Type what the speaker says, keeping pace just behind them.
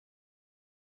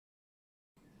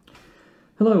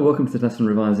Hello, welcome to the lesson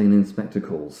revising and inspector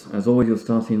calls. As always, you're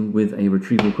starting with a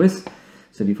retrieval quiz.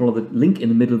 So if you follow the link in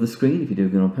the middle of the screen, if you're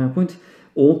doing it on PowerPoint,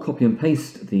 or copy and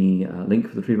paste the link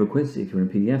for the retrieval quiz if you're in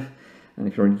PDF. And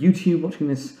if you're on YouTube watching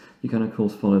this, you can of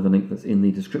course follow the link that's in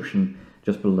the description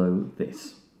just below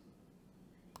this.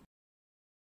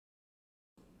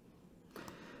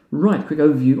 Right, quick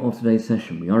overview of today's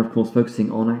session. We are of course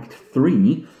focusing on Act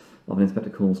 3 of an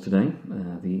inspector calls today,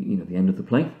 the end of the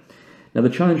play. Now the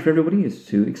challenge for everybody is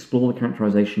to explore the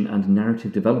characterisation and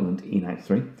narrative development in Act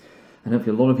 3, and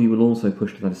hopefully a lot of you will also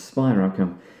push to that aspire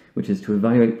outcome, which is to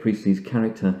evaluate Priestley's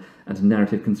character and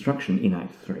narrative construction in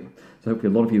Act 3. So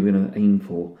hopefully a lot of you are going to aim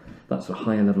for that sort of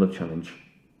higher level of challenge.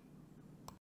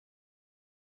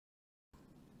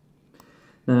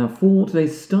 Now for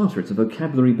today's starter, it's a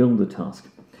vocabulary builder task.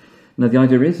 Now the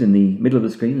idea is, in the middle of the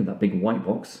screen, in that big white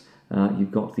box,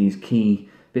 you've got these key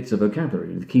bits of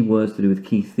vocabulary, the key words to do with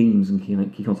key themes and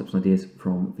key concepts and ideas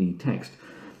from the text.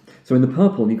 So in the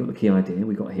purple, you've got the key idea.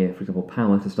 We've got here, for example,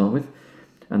 power to start with,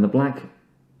 and the black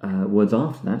words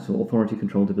after that, so authority,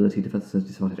 control, ability, defensiveness,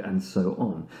 disadvantage, and so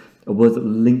on, are words that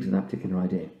link to that particular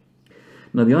idea.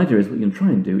 Now the idea is, what you're going to try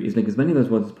and do is link as many of those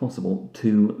words as possible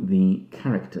to the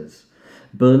characters.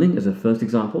 Burling, as a first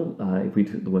example, if we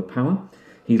took the word power,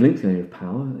 he's linked to the idea of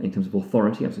power in terms of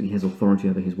authority. Absolutely, he has authority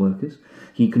over his workers.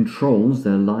 He controls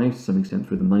their lives to some extent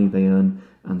through the money they earn,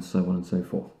 and so on and so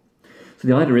forth. So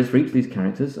the idea is, for each of these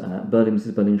characters, Burling,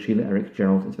 Mrs. Burling, Sheila, Eric,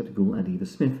 Gerald, Inspector Gould, and Eva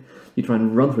Smith, you try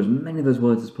and run through as many of those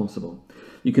words as possible.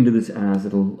 You can do this as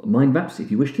little mind maps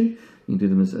if you wish to. You can do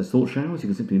them as thought showers. You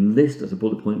can simply list as a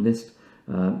bullet point list,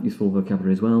 useful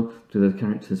vocabulary as well, to the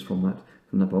characters from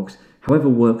that box. However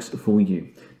works for you.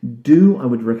 I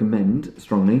would recommend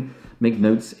strongly, make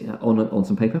notes on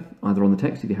some paper, either on the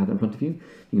text if you have that in front of you.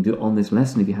 You can do it on this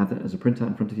lesson if you have that as a printout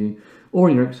in front of you, or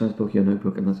in your exercise book, your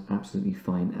notebook, and that's absolutely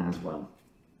fine as well.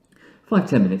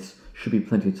 5-10 minutes should be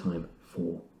plenty of time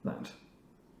for that.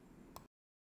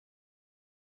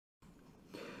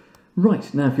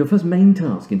 Right, now for your first main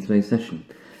task in today's session,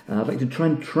 I'd like to try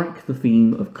and track the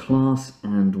theme of class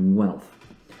and wealth.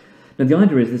 Now the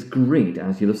idea is this grid,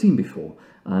 as you'll have seen before,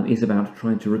 is about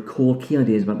trying to record key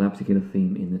ideas about that particular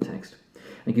theme in the text.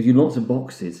 It gives you lots of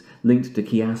boxes linked to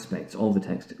key aspects of the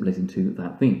text relating to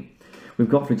that theme. We've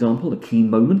got, for example, a key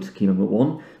moment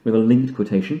 1, with a linked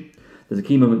quotation. There's a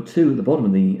key moment 2 at the bottom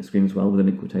of the screen as well with a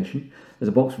linked quotation. There's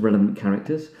a box for relevant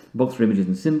characters, a box for images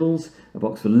and symbols, a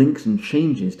box for links and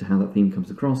changes to how that theme comes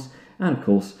across, and of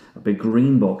course a big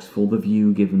green box for the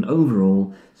view given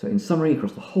overall. So in summary,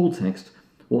 across the whole text,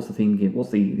 what's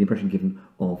the impression given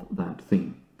of that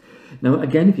theme? Now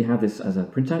again, if you have this as a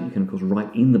printout, you can of course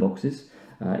write in the boxes.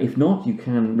 If not, you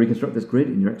can reconstruct this grid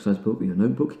in your exercise book or your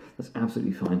notebook. That's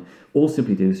absolutely fine. Or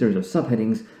simply do a series of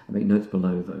subheadings and make notes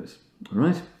below those. All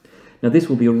right? Now this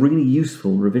will be a really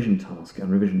useful revision task and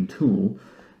revision tool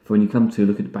for when you come to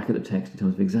look back at the text in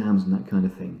terms of exams and that kind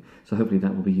of thing. So hopefully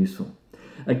that will be useful.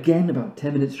 Again, about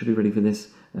 10 minutes should be ready for this.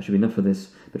 Should be enough for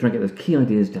this. But try and get those key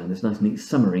ideas down, this nice neat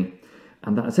summary.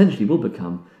 And that essentially will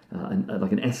become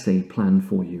like an essay plan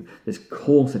for you, this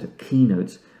core set of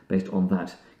keynotes based on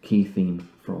that key theme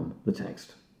from the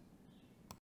text.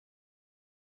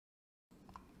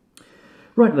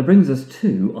 Right, that brings us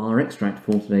to our extract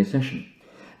for today's session.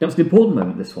 Now it's an important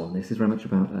moment, this one. This is very much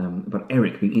about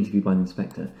Eric being interviewed by the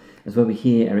inspector, as well we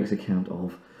hear Eric's account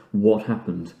of what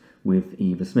happened with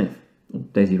Eva Smith, or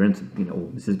Daisy Renton,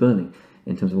 or Mrs. Burling,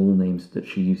 in terms of all names that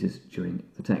she uses during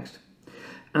the text.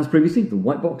 As previously, the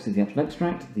white box is the actual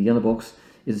extract, the yellow box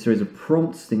is a series of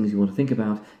prompts, things you want to think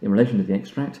about in relation to the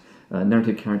extract,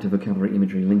 narrative, character, vocabulary,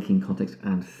 imagery, linking, context,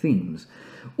 and themes.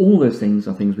 All those things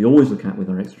are things we always look at with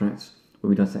our extracts when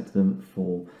we dissect them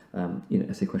for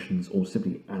essay questions or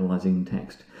simply analysing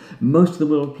text. Most of them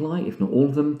will apply, if not all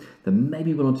of them. There may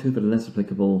be one or two that are less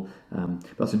applicable,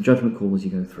 but that's a judgment call as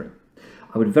you go through.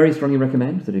 I would very strongly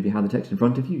recommend that if you have the text in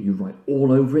front of you, you write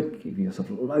all over it, give yourself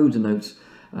loads of notes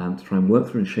to try and work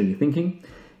through and show your thinking.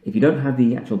 If you don't have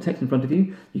the actual text in front of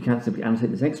you, you can simply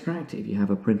annotate this extract if you have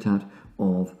a printout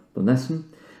of the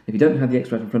lesson. If you don't have the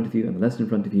extract in front of you and the lesson in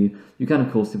front of you, you can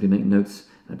of course simply make notes,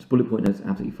 just bullet point notes,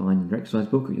 absolutely fine in your exercise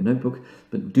book or your notebook,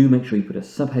 but do make sure you put a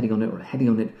subheading on it or a heading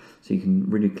on it so you can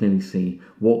really clearly see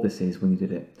what this is when you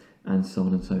did it, and so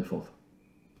on and so forth.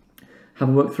 Have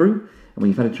a work through, and when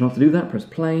you've had a chance to do that, press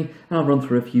play, and I'll run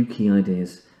through a few key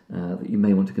ideas that you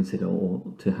may want to consider or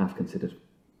to have considered.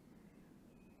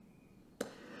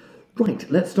 Right,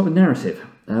 let's start with narrative.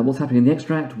 What's happening in the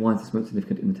extract? Why is this most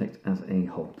significant in the text as a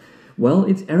whole? Well,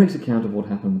 it's Eric's account of what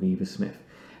happened with Eva Smith.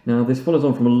 Now, this follows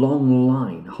on from a long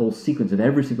line, a whole sequence of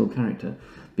every single character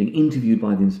being interviewed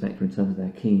by the inspector in terms of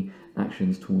their key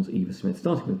actions towards Eva Smith,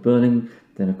 starting with Burling,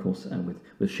 then of course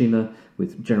with Sheila,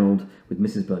 with Gerald, with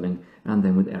Mrs. Burling, and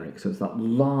then with Eric. So it's that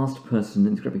last person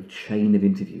in this great big chain of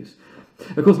interviews.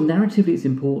 Of course, narratively it's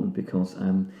important because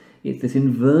it's this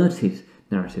inverted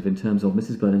narrative in terms of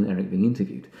Mrs. Burling and Eric being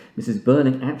interviewed. Mrs.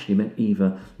 Burling actually met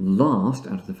Eva last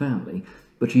out of the family,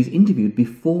 but she's interviewed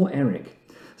before Eric.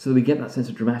 So that we get that sense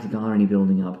of dramatic irony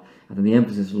building up, and then the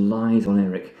emphasis lies on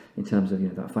Eric in terms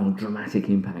of that final dramatic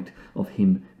impact of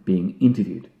him being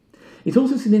interviewed. It's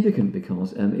also significant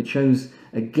because it shows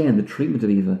again the treatment of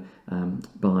Eva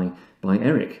by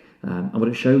Eric, and what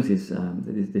it shows is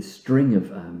this string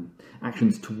of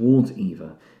actions towards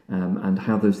Eva and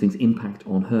how those things impact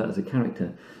on her as a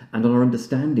character, and on our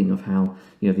understanding of how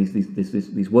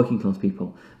these working class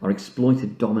people are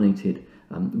exploited, dominated,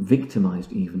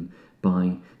 victimised even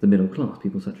by the middle class,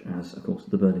 people such as, of course,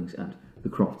 the Burlings and the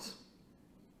Crofts.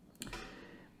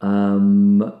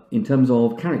 In terms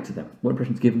of character then, what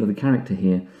impression is given of the character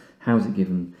here? How is it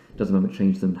given? Does the moment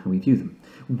change them and how we view them?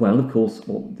 Well, of course,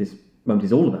 what this moment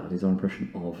is all about is our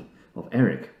impression of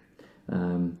Eric.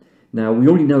 Now, we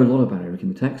already know a lot about Eric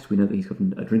in the text. We know that he's got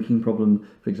a drinking problem,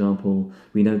 for example.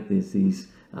 We know that there's these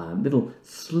little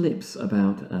slips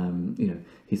about,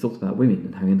 his thoughts about women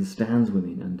and how he understands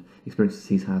women and experiences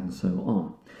he's had and so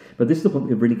on. But this is the point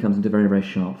that really comes into very, very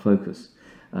sharp focus.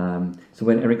 So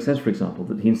when Eric says, for example,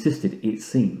 that he insisted, it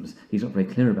seems, he's not very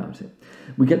clear about it,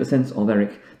 we get the sense of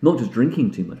Eric not just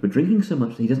drinking too much, but drinking so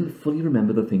much that he doesn't fully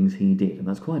remember the things he did. And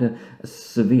that's quite a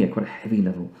severe, quite a heavy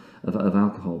level of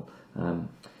alcohol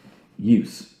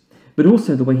use. But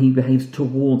also the way he behaves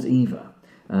towards Eva.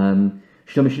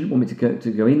 She told me she didn't want me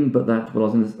to go in, but that's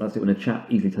it when a chap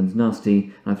easily turns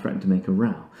nasty, and I threatened to make a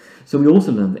row. So we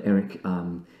also learned that Eric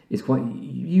is quite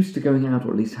used to going out,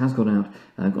 or at least has gone out,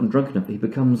 gotten drunk enough that he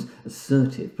becomes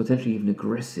assertive, potentially even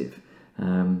aggressive.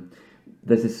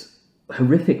 There's this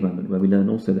horrific moment where we learn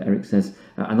also that Eric says,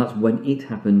 and that's when it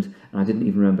happened, and I didn't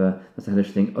even remember, that's a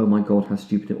hellish thing, oh my God, how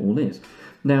stupid it all is.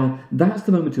 Now, that's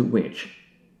the moment at which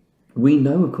we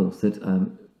know, of course, that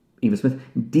Eva Smith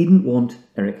didn't want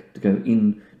Eric to go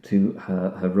into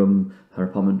her room, her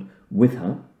apartment with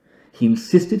her. He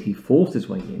insisted, he forced his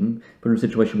way in, put her in a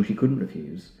situation where she couldn't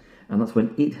refuse, and that's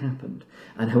when it happened.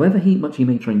 And however much he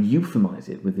may try and euphemize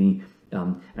it with the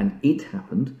and it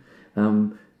happened,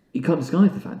 he can't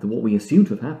disguise the fact that what we assume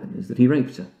to have happened is that he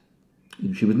raped her.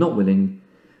 She was not willing,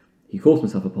 he forced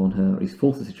himself upon her, or he's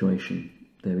forced the situation,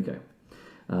 there we go.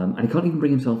 And he can't even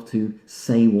bring himself to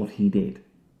say what he did.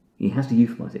 He has to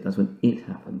euphemize it. That's when it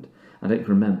happened. I don't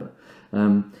even remember.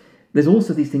 There's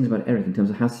also these things about Eric in terms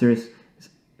of how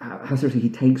seriously he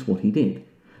takes what he did.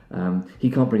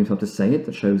 He can't bring himself to say it.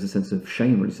 That shows a sense of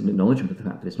shame, or at least an acknowledgement of the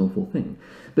fact that it's an awful thing.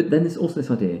 But then there's also this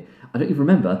idea, I don't even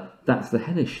remember, that's the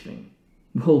hellish thing.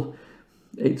 Well,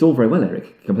 it's all very well,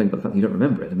 Eric, complaining about the fact that you don't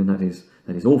remember it. I mean, that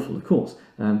is awful, of course.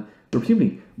 But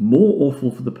presumably more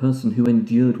awful for the person who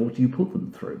endured what you put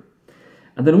them through.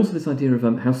 And then also this idea of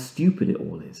how stupid it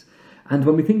all is. And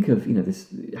when we think of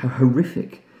how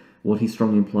horrific what he's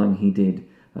strongly implying he did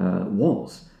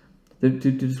was, to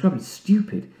describe it as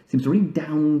stupid seems to really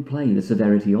downplay the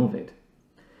severity of it.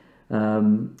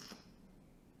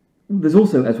 There's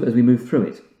also, as we move through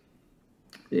it,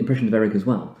 the impression of Eric as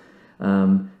well.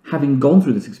 Having gone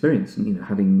through this experience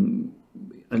and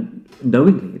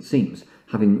knowingly, it seems,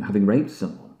 having raped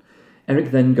someone,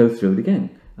 Eric then goes through it again.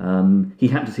 He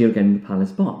had to see her again in the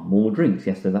palace bar. More drinks.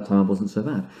 Yes, though that time wasn't so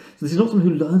bad. So this is not someone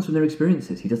who learns from their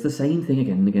experiences. He does the same thing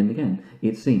again and again and again,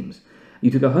 it seems.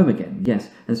 You took her home again. Yes.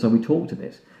 And so we talked a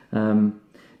bit.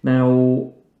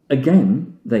 Now,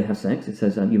 again, they have sex. It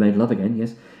says, you made love again.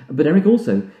 Yes. But Eric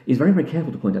also is very, very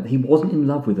careful to point out that he wasn't in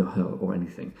love with her or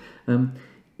anything.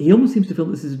 He almost seems to feel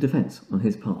that this is a defence on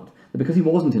his part. That because he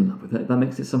wasn't in love with her, that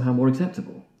makes it somehow more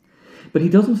acceptable. But he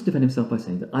does also defend himself by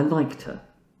saying that I liked her.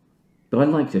 But I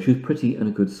liked her. She was pretty and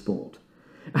a good sport.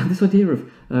 And this idea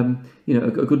of,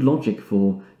 a good logic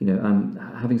for,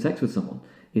 having sex with someone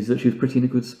is that she was pretty and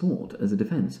a good sport as a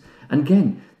defence. And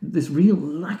again, this real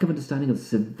lack of understanding of the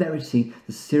severity,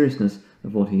 the seriousness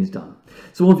of what he has done.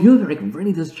 So our view of Eric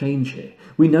really does change here.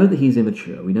 We know that he's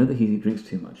immature. We know that he drinks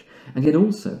too much. And yet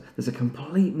also, there's a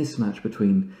complete mismatch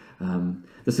between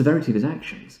the severity of his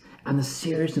actions and the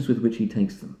seriousness with which he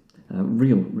takes them.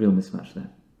 Real mismatch there.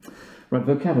 Right,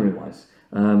 vocabulary-wise,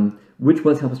 which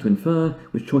words help us to infer?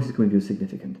 Which choices can we view as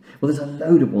significant? Well, there's a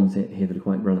load of ones here that are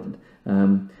quite relevant.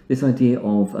 This idea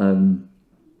of,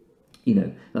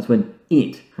 that's when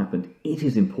it happened. It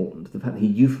is important. The fact that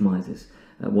he euphemizes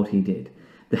what he did.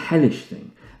 The hellish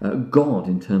thing. God,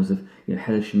 in terms of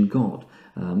hellish and God.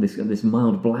 this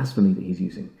mild blasphemy that he's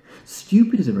using.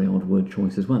 Stupid is a very odd word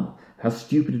choice as well. How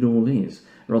stupid it all is,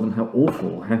 rather than how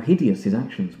awful, how hideous his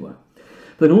actions were.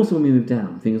 But then also when we move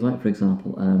down, things like, for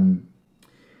example,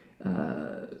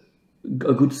 a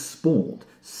good sport.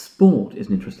 Sport is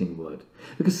an interesting word,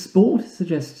 because sport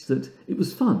suggests that it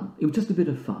was fun. It was just a bit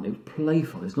of fun. It was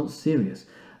playful. It's not serious.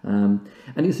 And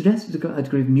it suggests a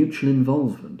degree of mutual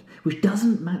involvement, which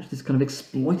doesn't match this kind of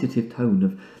exploitative tone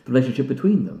of the relationship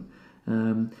between them.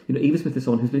 Eva Smith is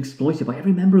someone who's been exploited by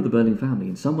every member of the Burling family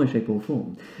in some way, shape or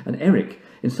form. And Eric,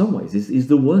 in some ways, is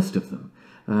the worst of them.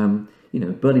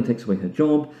 Burling takes away her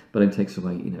job, Burling takes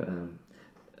away,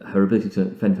 her ability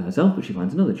to fend for herself, but she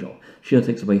finds another job. Sheila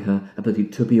takes away her ability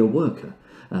to be a worker.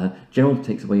 Gerald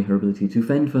takes away her ability to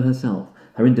fend for herself,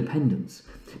 her independence.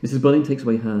 Mrs. Burling takes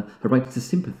away her right to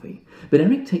sympathy. But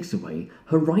Eric takes away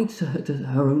her right to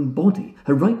her own body,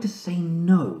 her right to say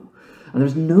no. And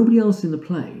there's nobody else in the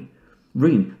play,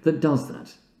 really, that does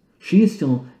that. She is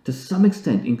still, to some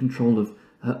extent, in control of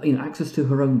her, access to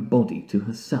her own body, to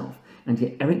herself. And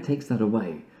yet Eric takes that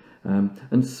away.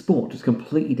 And sport just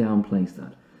completely downplays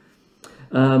that.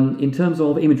 In terms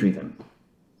of imagery then,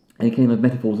 any kind of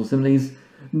metaphors or similes,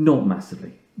 not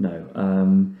massively, no.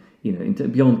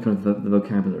 Beyond kind of the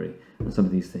vocabulary and some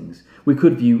of these things. We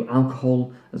could view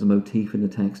alcohol as a motif in the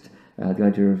text, the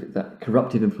idea of that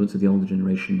corruptive influence of the older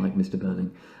generation, like Mr.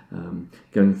 Burling,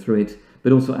 going through it,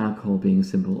 but also alcohol being a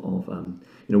symbol of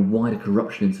wider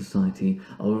corruption in society,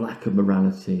 a lack of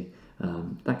morality,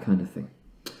 that kind of thing.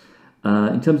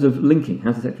 In terms of linking,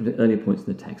 how to connect to earlier points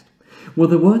in the text. Well,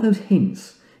 there were those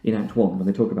hints in Act 1 when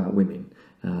they talk about women,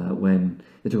 when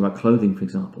they talk about clothing, for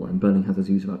example, and Burling has those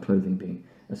views about clothing being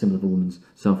a symbol of a woman's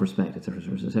self-respect, etc.,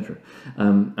 etc., etc.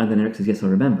 And then Eric says, yes, I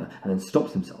remember, and then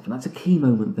stops himself, and that's a key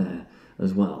moment there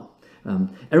as well.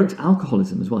 Eric's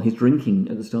alcoholism as well, his drinking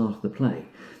at the start of the play.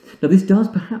 Now, this does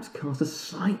perhaps cast a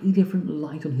slightly different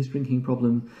light on his drinking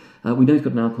problem. We know he's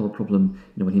got an alcohol problem,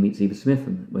 when he meets Eva Smith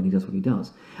and when he does what he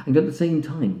does. And at the same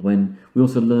time, when we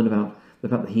also learn about the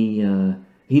fact that he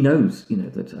knows,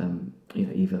 that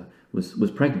Eva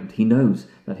was pregnant. He knows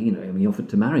that he offered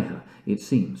to marry her, it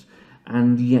seems,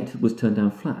 and yet was turned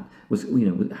down flat.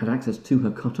 Had access to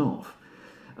her cut off,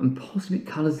 and possibly it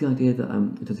colours the idea that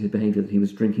in terms of his behaviour that he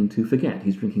was drinking to forget.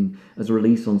 He's drinking as a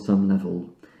release on some level.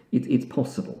 It's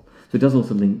possible. So it does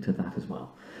also link to that as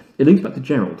well. It links back to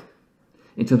Gerald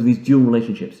in terms of these dual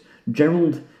relationships.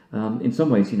 Gerald. In some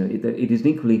ways, it is an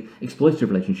equally exploitative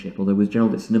relationship, although with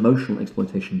Gerald it's an emotional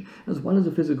exploitation as well as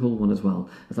a physical one as well,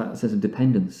 as that sense of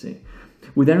dependency.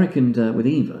 With Eric and with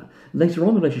Eva, later on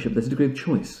in the relationship there's a degree of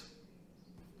choice,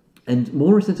 and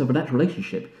more a sense of a natural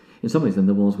relationship in some ways than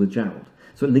there was with Gerald.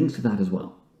 So it links to that as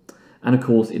well. And of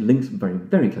course it links very,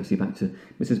 very closely back to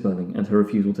Mrs. Burling and her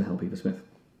refusal to help Eva Smith.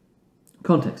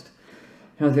 Context.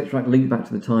 How does the extract link back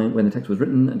to the time when the text was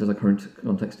written, and does our current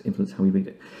context influence how we read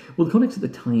it? Well, the context at the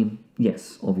time,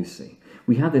 yes, obviously.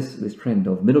 We had this trend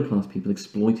of middle-class people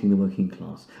exploiting the working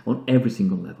class on every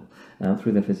single level,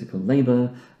 through their physical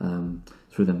labour,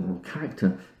 through their moral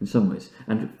character in some ways,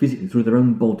 and physically through their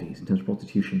own bodies in terms of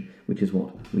prostitution, which is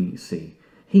what we see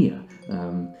here,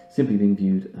 simply being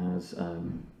viewed as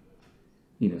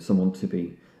someone to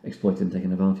be exploited and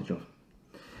taken advantage of.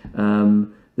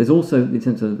 There's also, in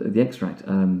terms of the extract,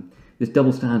 this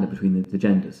double standard between the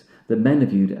genders, that men are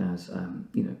viewed as,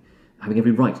 having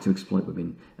every right to exploit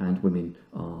women, and women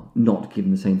are not given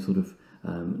the same sort of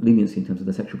leniency in terms of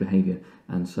their sexual behaviour,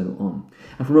 and so on.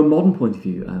 And from a modern point of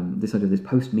view, this idea of this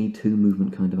post-Me Too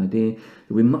movement kind of idea,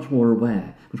 that we're much more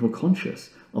aware, much more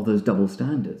conscious of those double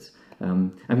standards,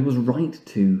 and people's right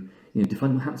to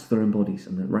define what happens to their own bodies,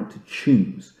 and the right to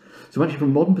choose. So actually,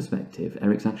 from a modern perspective,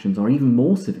 Eric's actions are even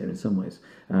more severe in some ways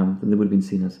than they would have been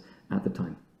seen as at the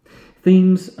time.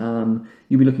 Themes,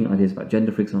 you'll be looking at ideas about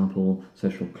gender, for example,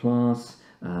 social class,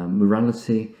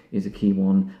 morality is a key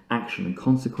one, action and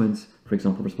consequence, for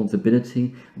example,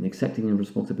 responsibility and the accepting of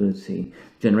responsibility,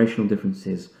 generational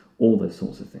differences, all those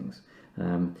sorts of things.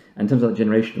 And in terms of that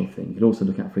generational thing, you could also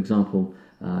look at, for example,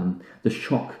 the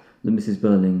shock that Mrs.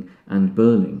 Burling and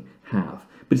Burling have.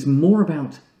 But it's more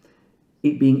about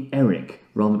it being Eric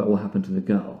rather than about what happened to the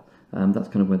girl. That's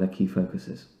kind of where their key focus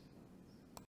is.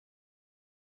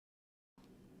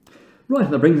 Right,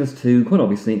 and that brings us to, quite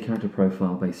obviously, a character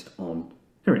profile based on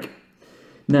Eric.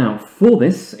 Now, for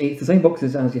this, it's the same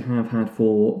boxes as you have had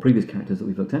for previous characters that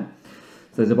we've looked at.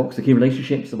 So there's a box for key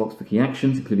relationships, a box for key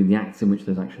actions, including the acts in which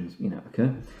those actions,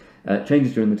 occur.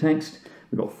 Changes during the text.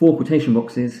 We've got 4 quotation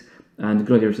boxes, and the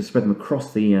good idea is to spread them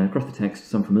across the text,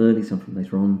 some from early, some from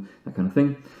later on, that kind of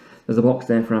thing. There's a box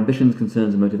there for ambitions,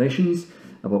 concerns and motivations,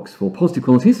 a box for positive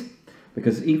qualities,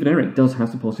 because even Eric does have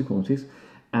some positive qualities,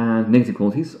 and negative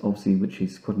qualities, obviously, which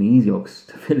is quite an easy box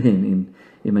to fill in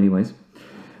many ways.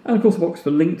 And of course a box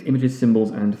for linked images,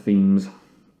 symbols and themes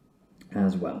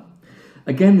as well.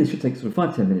 Again, this should take sort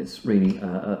of 5-10 minutes really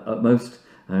at most.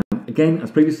 Again,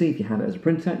 as previously, if you have it as a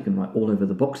printout, you can write all over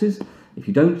the boxes. If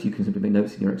you don't, you can simply make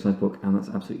notes in your exercise book, and that's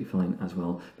absolutely fine as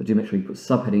well. But do make sure you put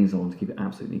subheadings on to keep it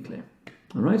absolutely clear.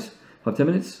 All right, 5-10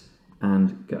 minutes,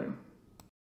 and go.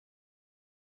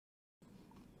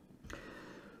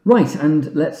 Right,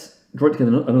 and let's draw it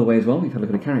together another way as well. We've had a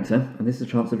look at a character, and this is a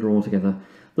chance to draw together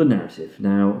the narrative.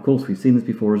 Now, of course, we've seen this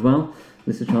before as well.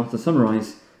 This is a chance to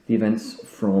summarise the events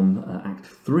from Act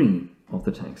 3 of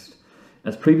the text.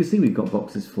 As previously, we've got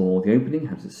boxes for the opening,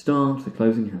 how does it start, the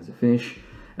closing, how does it finish,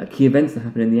 key events that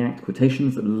happen in the act,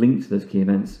 quotations that link to those key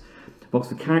events, box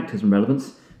for characters and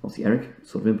relevance, obviously Eric,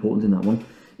 sort of important in that one,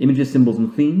 images, symbols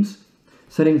and themes,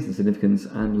 settings and significance,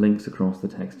 and links across the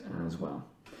text as well.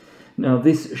 Now,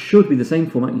 this should be the same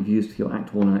format you've used for your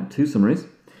Act 1 and Act 2 summaries,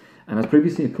 and as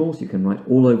previously, of course, you can write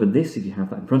all over this if you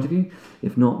have that in front of you.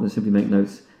 If not, then simply make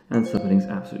notes, and subheadings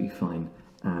absolutely fine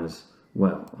as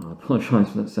well. I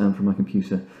apologise for that sound from my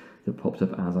computer that popped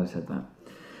up as I said that.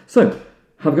 So,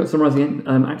 have a go at summarising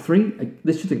Act 3.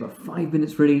 This should take about 5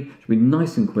 minutes really. Should be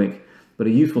nice and quick, but a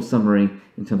useful summary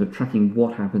in terms of tracking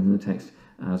what happened in the text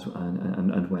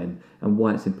and when, and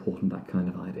why it's important, that kind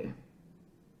of idea.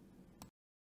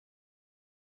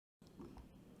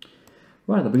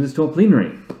 Right, that brings us to our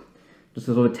plenary. Just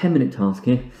a sort of 10-minute task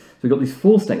here. So we've got these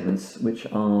 4 statements, which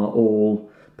are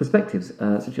all perspectives,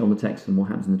 essentially on the text and what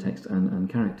happens in the text and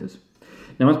characters.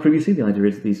 Now, as previously, the idea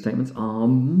is that these statements are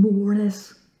more or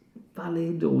less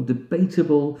valid or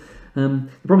debatable. The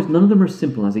problem is none of them are as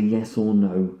simple as a yes or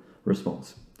no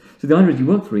response. So the idea is you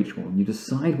work through each one, you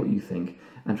decide what you think,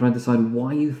 and try and decide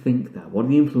why you think that. What are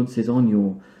the influences on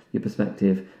your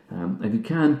perspective? And if you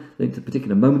can, link to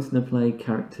particular moments in the play,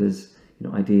 characters,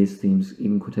 ideas, themes,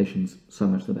 even quotations, so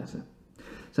much the better.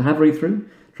 So have a read through,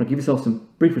 try and give yourself some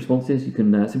brief responses. You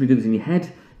can simply do this in your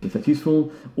head if that's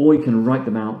useful, or you can write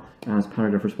them out as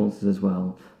paragraph responses as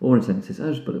well, or in sentences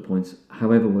as bullet points,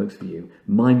 however works for you.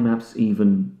 Mind maps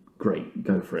even, great,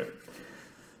 go for it.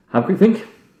 Have a quick think,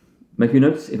 make your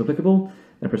notes if applicable,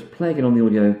 then press play again on the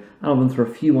audio, and I'll run through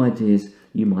a few ideas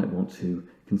you might want to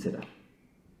consider.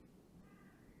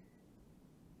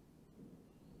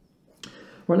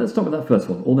 Right, let's start with that first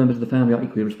one. All members of the family are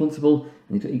equally responsible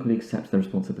and need to equally accept their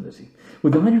responsibility.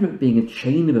 Well, the idea of it being a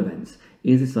chain of events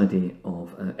is this idea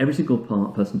of every single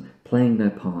person playing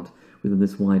their part within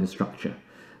this wider structure.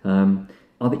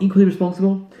 Are they equally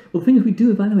responsible? Well, the thing is, we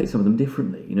do evaluate some of them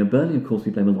differently. Burnley, of course,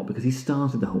 we blame a lot because he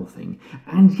started the whole thing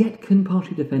and yet can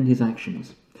partially defend his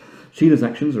actions. Sheila's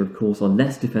actions are, of course,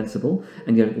 less defensible,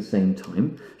 and yet at the same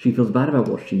time, she feels bad about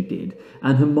what she did,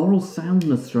 and her moral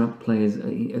soundness throughout the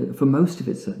play, for most of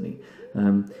it certainly,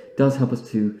 does help us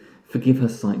to forgive her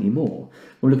slightly more.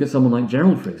 When we look at someone like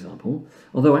Gerald, for example,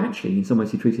 although actually in some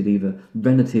ways he treated Eva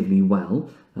relatively well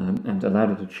and allowed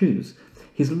her to choose,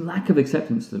 his lack of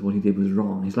acceptance that what he did was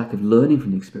wrong, his lack of learning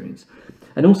from the experience,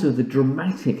 and also the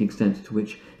dramatic extent to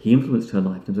which he influenced her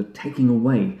life in terms of taking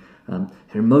away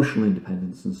her emotional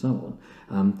independence and so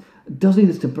on, does lead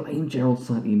us to blame Gerald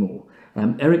slightly more.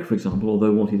 Eric, for example,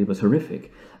 although what he did was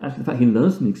horrific, actually the fact he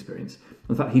learns from the experience,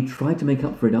 and the fact he tried to make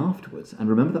up for it afterwards, and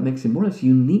remember that makes him more or less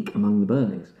unique among the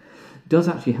Burnings, does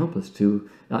actually help us to,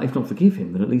 if not forgive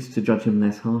him, then at least to judge him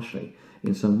less harshly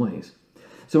in some ways.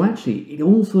 So actually, it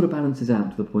all sort of balances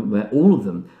out to the point where all of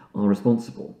them are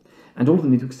responsible, and all of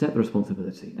them need to accept the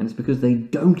responsibility, and it's because they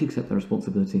don't accept the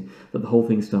responsibility that the whole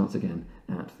thing starts again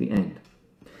at the end.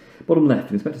 Bottom left,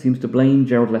 the inspector seems to blame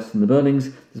Gerald less than the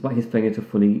Burnings, despite his failure to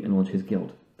fully acknowledge his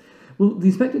guilt. Well, the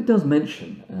inspector does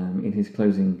mention in his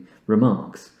closing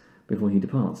remarks, before he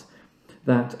departs,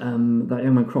 that that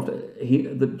young man Croft,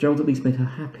 that Gerald at least made her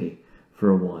happy for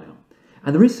a while.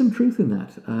 And there is some truth in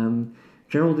that.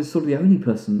 Gerald is sort of the only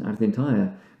person out of the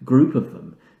entire group of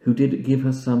them who did give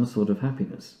her some sort of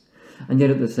happiness. And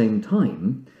yet at the same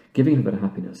time, giving her that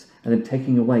happiness and then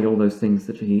taking away all those things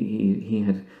that he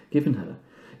had given her,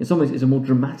 in some ways is a more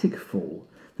dramatic fall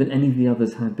than any of the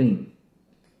others had been.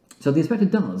 So the inspector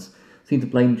does seem to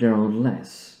blame Gerald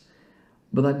less,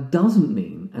 but that doesn't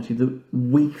mean actually that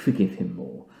we forgive him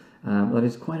more. That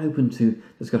is quite open to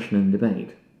discussion and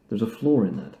debate. There's a flaw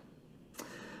in that.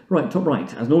 Right, top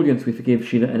right. As an audience, we forgive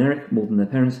Sheila and Eric more than their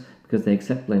parents because they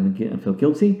accept blame and feel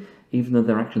guilty, even though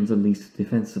their actions are least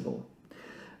defensible.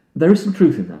 There is some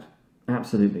truth in that,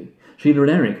 absolutely. Sheila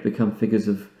and Eric become figures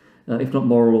of, if not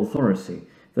moral authority,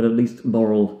 but at least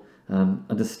moral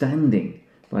understanding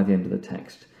by the end of the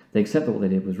text. They accept that what they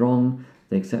did was wrong,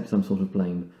 they accept some sort of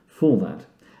blame for that.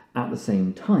 At the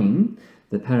same time,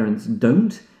 The parents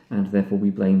don't, and therefore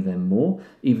we blame them more.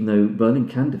 Even though Berling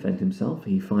can defend himself,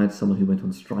 he fired someone who went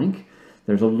on strike.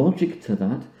 There's a logic to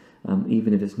that,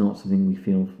 even if it's not something we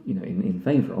feel in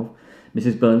favour of.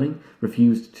 Mrs. Berling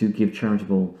refused to give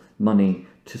charitable money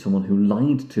to someone who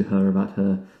lied to her about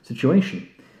her situation.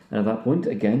 And at that point,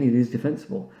 again, it is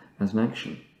defensible as an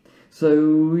action.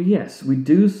 So, yes, we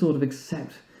do sort of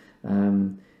accept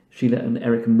Sheila and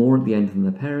Eric more at the end than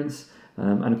their parents.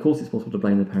 And of course, it's possible to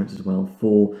blame the parents as well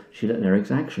for Sheila and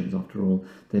Eric's actions. After all,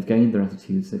 they've gained their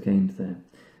attitudes, they've gained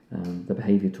their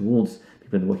behaviour towards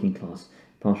people in the working class,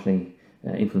 partially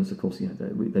influenced, of course,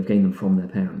 they've gained them from their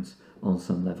parents on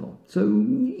some level. So,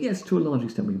 yes, to a large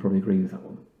extent, we can probably agree with that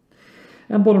one.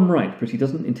 And bottom right, Pretty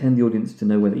doesn't intend the audience to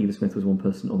know whether Eva Smith was one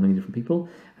person or many different people,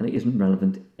 and it isn't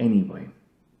relevant anyway.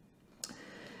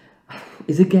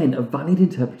 Is again a valid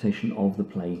interpretation of the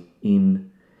play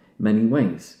in many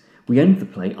ways. We end the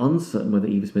play uncertain whether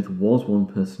Eva Smith was one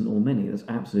person or many. That's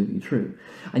absolutely true.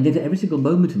 And yet at every single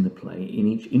moment in the play, in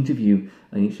each interview,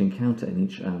 in each encounter, in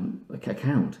each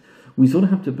account, we sort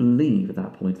of have to believe at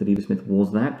that point that Eva Smith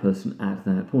was that person at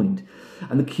that point.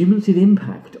 And the cumulative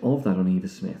impact of that on Eva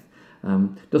Smith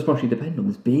does partially depend on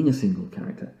this being a single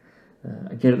character.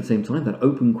 Again, at the same time, that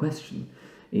open question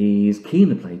is key in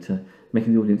the play to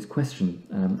making the audience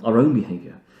question our own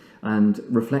behaviour and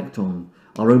reflect on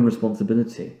our own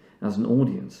responsibility as an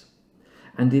audience.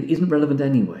 And it isn't relevant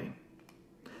anyway.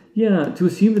 Yeah, to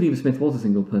assume that Eva Smith was a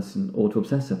single person or to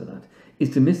obsess over that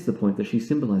is to miss the point that she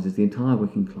symbolises the entire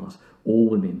working class, all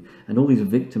women, and all these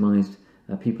victimised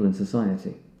people in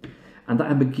society. And that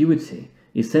ambiguity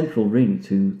is central, really,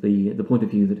 to the point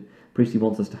of view that Priestley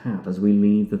wants us to have as we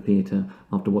leave the theatre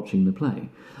after watching the play.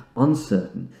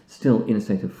 Uncertain, still in a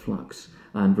state of flux,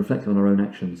 and reflecting on our own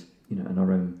actions, and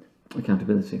our own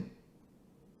accountability.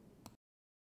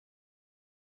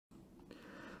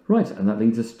 Right, and that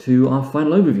leads us to our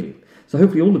final overview. So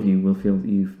hopefully all of you will feel that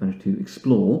you've managed to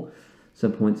explore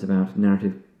some points about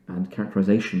narrative and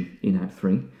characterisation in Act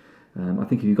 3. I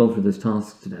think if you've gone through those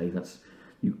tasks today,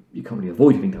 you can't really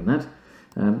avoid having done that.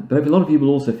 But a lot of you will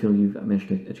also feel you've managed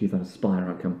to achieve that Aspire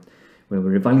outcome, where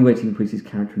we're evaluating Priestley's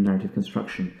character and narrative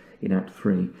construction in Act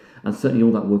 3. And certainly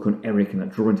all that work on Eric and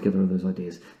that drawing together of those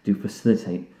ideas do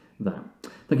facilitate that.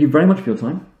 Thank you very much for your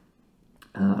time.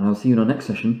 And I'll see you in our next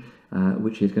session,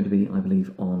 which is going to be, I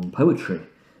believe, on poetry,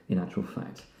 in actual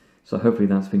fact. So hopefully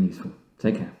that's been useful.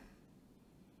 Take care.